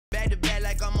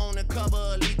Cover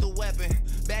a lethal weapon.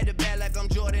 Back to back like I'm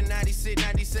Jordan 96,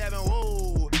 97.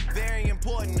 Whoa, very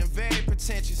important and very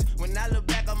pretentious. When I look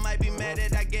back, I might be mad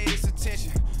that I gave this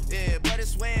attention. Yeah, but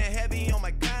it's weighing heavy on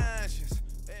my conscience.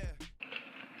 Yeah.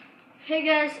 Hey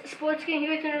guys, Sports King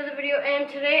here with another video, and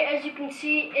today, as you can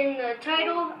see in the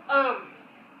title,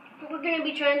 we're gonna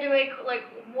be trying to make like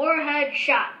Warhead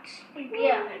Shots.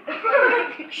 Yeah,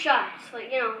 like, shots, like,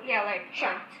 you know. Yeah, like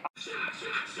shots.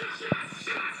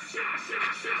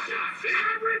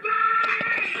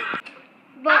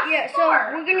 But yeah, so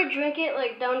we're gonna drink it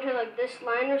like down to like this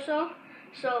line or so.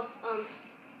 So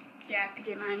yeah, I have to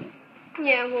get mine.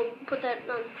 Yeah, we'll put that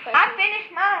on. I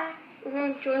finished mine.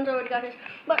 Jordan's already got his.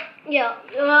 But yeah,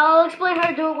 I'll explain how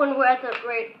to do it when we're at the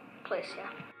right place. Yeah.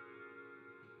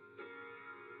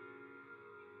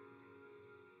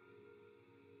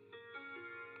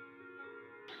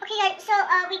 Okay guys, so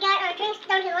we got our drinks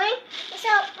down to the line. So,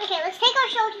 okay, let's take our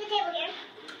show to the table here.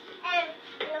 And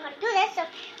I don't know how to do this, so,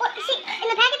 well, see, in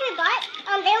the package we bought,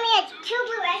 they only had 2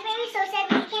 blue raspberries, so it said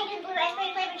we can't do blue raspberry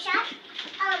flavored shot.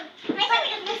 I thought we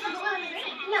just mixed the blue and the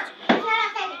green. No, it's not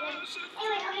authentic.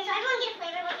 Anyways, okay, so everyone get a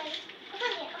flavor. What flavor? Which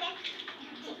one get, okay?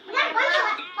 See, we got a bunch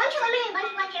of lemon and a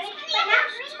bunch of black cherry, but not,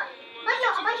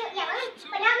 lemon,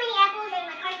 but not many apples and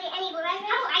like hardly any blue raspberries.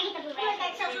 How will I get the blue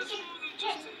raspberries? So,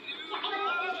 just, yeah, I don't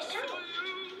get it.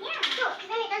 Yeah, cool,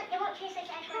 because then it won't taste like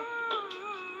the actual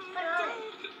banana.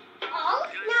 All?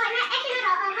 No, actually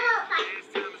not all. How about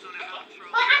 5?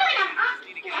 Oh, I don't know.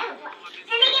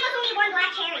 And they gave us only 1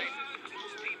 black cherry.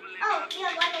 Oh, you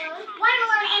have watermelon?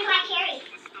 Watermelon and black cherry.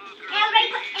 And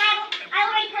I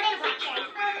already put in a black cherry.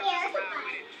 Yeah, that's not fun.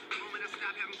 Does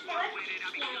that work?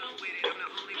 Yeah.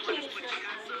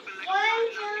 1,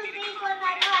 2, 3, 4, 5.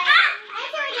 Oh, I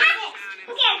only did 6.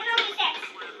 Who cares? We don't do 6.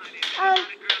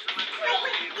 Wait.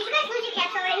 Did you guys lose your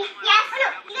caps already? Yes? Oh, no.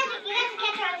 You guys'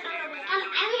 caps are on the counter over there. I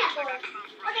only have 4.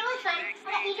 Okay, well, it's fine.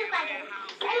 You do 5 then.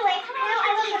 So anyway, now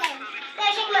I will put them.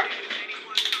 Gotta shake them up.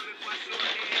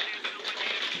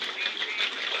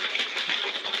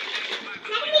 It's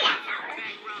not gonna be that sour.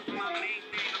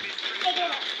 Figure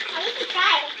it out. At least we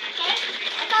tried, okay?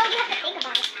 That's all you have to think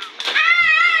about.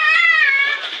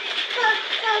 Go.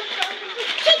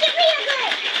 Shake it real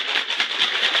good.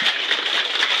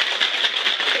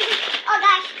 Oh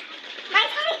gosh.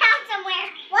 Mine's coming out somewhere.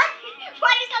 What?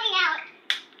 Water's coming out.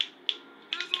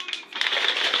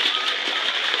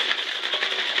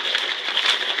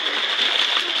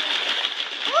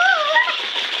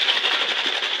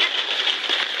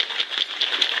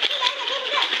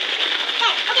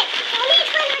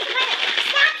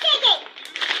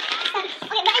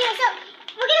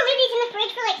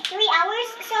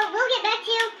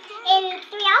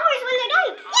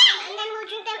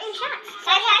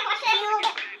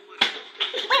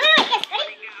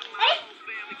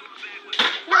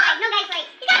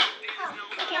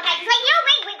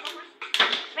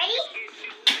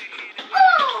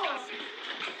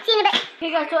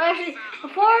 Okay guys, so actually,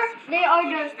 before they are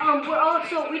done,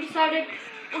 we decided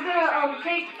we're gonna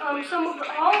take some of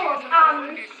all of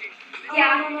them.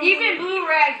 Yeah, even blue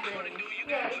raspberry.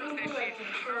 Yeah, even blue raspberry.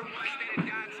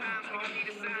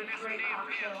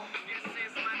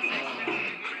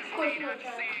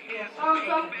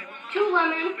 So 2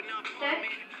 lemon. Okay,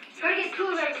 try to get 2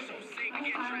 of everything.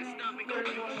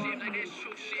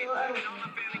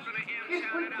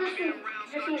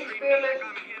 Just an experiment.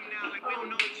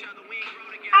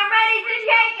 I'm ready to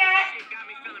shake it.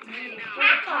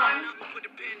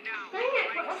 Dang it,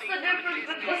 what's the difference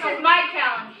between... This is my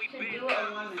challenge, to do a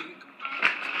lemon.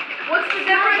 What's the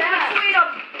difference between a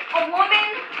woman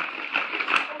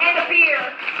and a beer?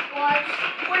 What?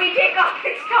 When you take off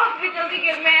its top, it doesn't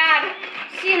get mad.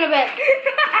 See you in a bit.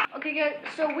 Okay guys,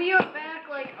 so we are back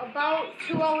like about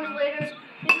 2 hours later.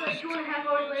 Maybe like 2.5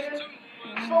 hours later.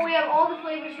 But we have all the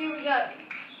flavors here. We got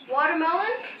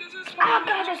watermelon. Oh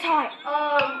god, that's hot.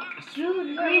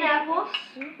 Green apples.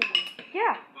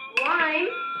 Yeah. Lime.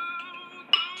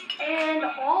 And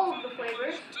all of the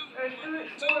flavors. Or 4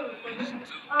 of the flavors.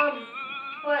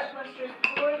 But let's just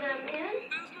pour them in.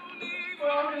 We're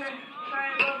all gonna try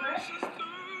a little bit.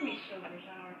 It's super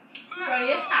sour. But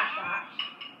it's not shots.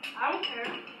 I don't care.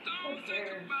 Who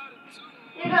cares?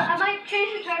 I might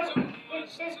change the title.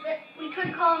 We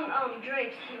could call them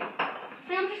drinks too.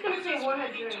 I'm just gonna say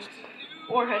Warhead drinks.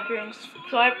 Warhead drinks.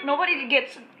 So nobody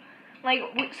gets, like,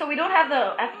 so we don't have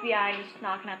the FBI just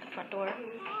knocking at the front door.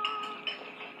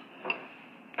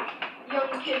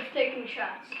 Young kids taking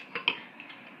shots.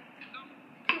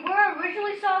 See, where I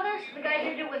originally saw this, the guy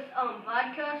did it with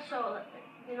vodka, so,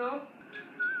 you know.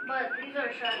 But these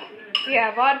are shots.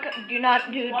 Yeah, vodka, do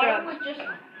not do Water drugs. was just... what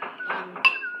are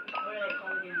they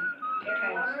called again?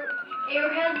 Water.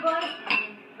 Airhead bud, and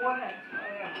Warhead.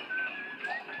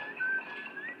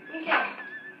 Okay.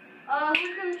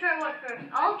 Who's gonna try what first?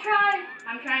 I'll try.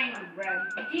 I'm trying red.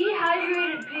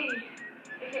 Dehydrated pea.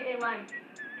 AKA lime.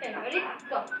 Okay, ready?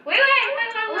 Go. Wait. Only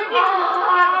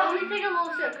take a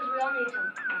little sip because we all need some.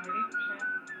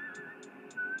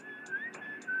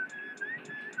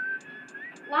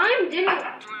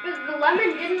 The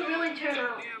lemon didn't really turn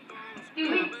out.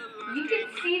 Dude, you can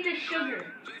see the sugar.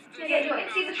 Yeah, you can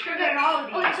see the sugar in all of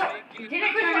these. Okay, so it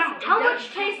didn't turn out. How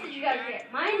much taste did you guys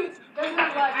get? Mine doesn't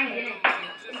have a lot of Mine taste.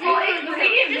 didn't. Oh,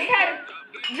 you just had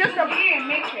just a beer and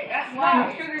mix it. That's why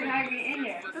the sugar's not even in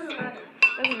there. Doesn't matter.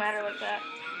 Doesn't matter like that.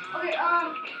 Okay,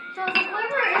 so the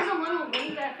flavor is a little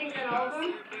weak, I think, in all of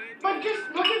them. But just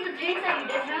look at the taste that you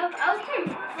did have. I would say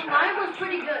the lime was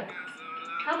pretty good.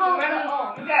 How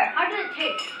about the Okay. How did it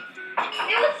taste?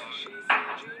 It was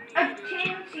a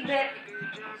teensy bit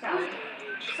sour.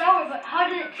 Sour, but how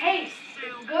did it taste?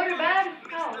 Good or bad?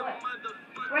 How? What?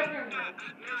 Right there.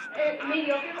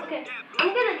 Mediocre? Okay.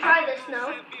 I'm gonna try this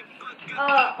now.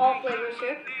 All flavors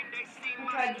here.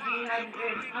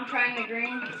 I'm trying the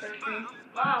green. First green.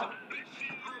 Wow.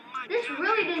 This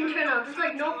really didn't turn out. There's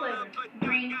like no flavor.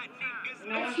 Green.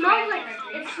 It smells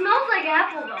like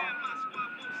apple though.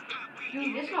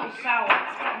 Dude, this smells sour.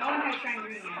 No one has tried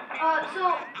green yet. So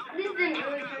these didn't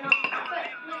really turn out, but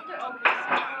like, they're okay.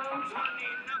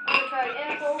 I'm gonna try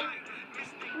apple.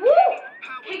 Woo!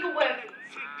 Take a whiff.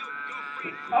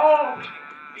 Oh,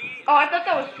 I thought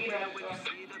that was Peter.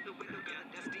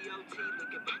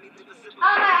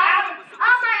 Oh my eyes!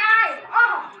 Oh my eyes!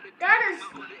 Oh, that is.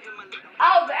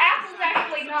 Oh, the apple's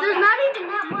actually not. There's not even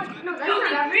that much. No, that's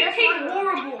Dude, not. the green That's tastes not-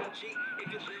 horrible.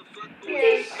 Yeah. It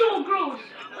tastes so gross.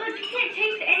 Like, you can't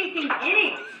taste anything in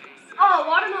it. Oh,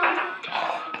 watermelon.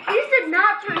 These did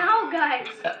not turn out, guys.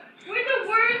 We're the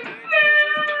worst.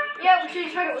 Yeah, we should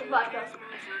have tried it with vodka.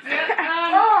 Yep.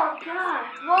 Oh God.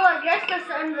 Well, I guess that's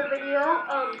the end of the video.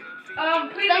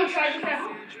 Please don't try this at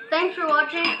home. Thanks for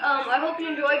watching. I hope you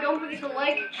enjoyed. Don't forget to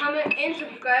like, comment, and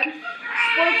subscribe.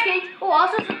 Sports King. Oh,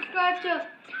 also subscribe to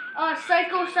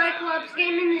Psycho Cyclops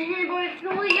Gaming. And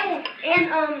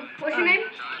what's your name?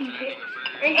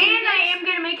 And I am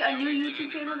gonna make a new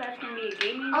YouTube channel that's gonna be a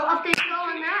gaming. I'll update you all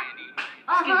on that.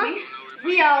 Excuse me.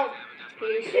 We out.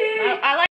 Peace. I like.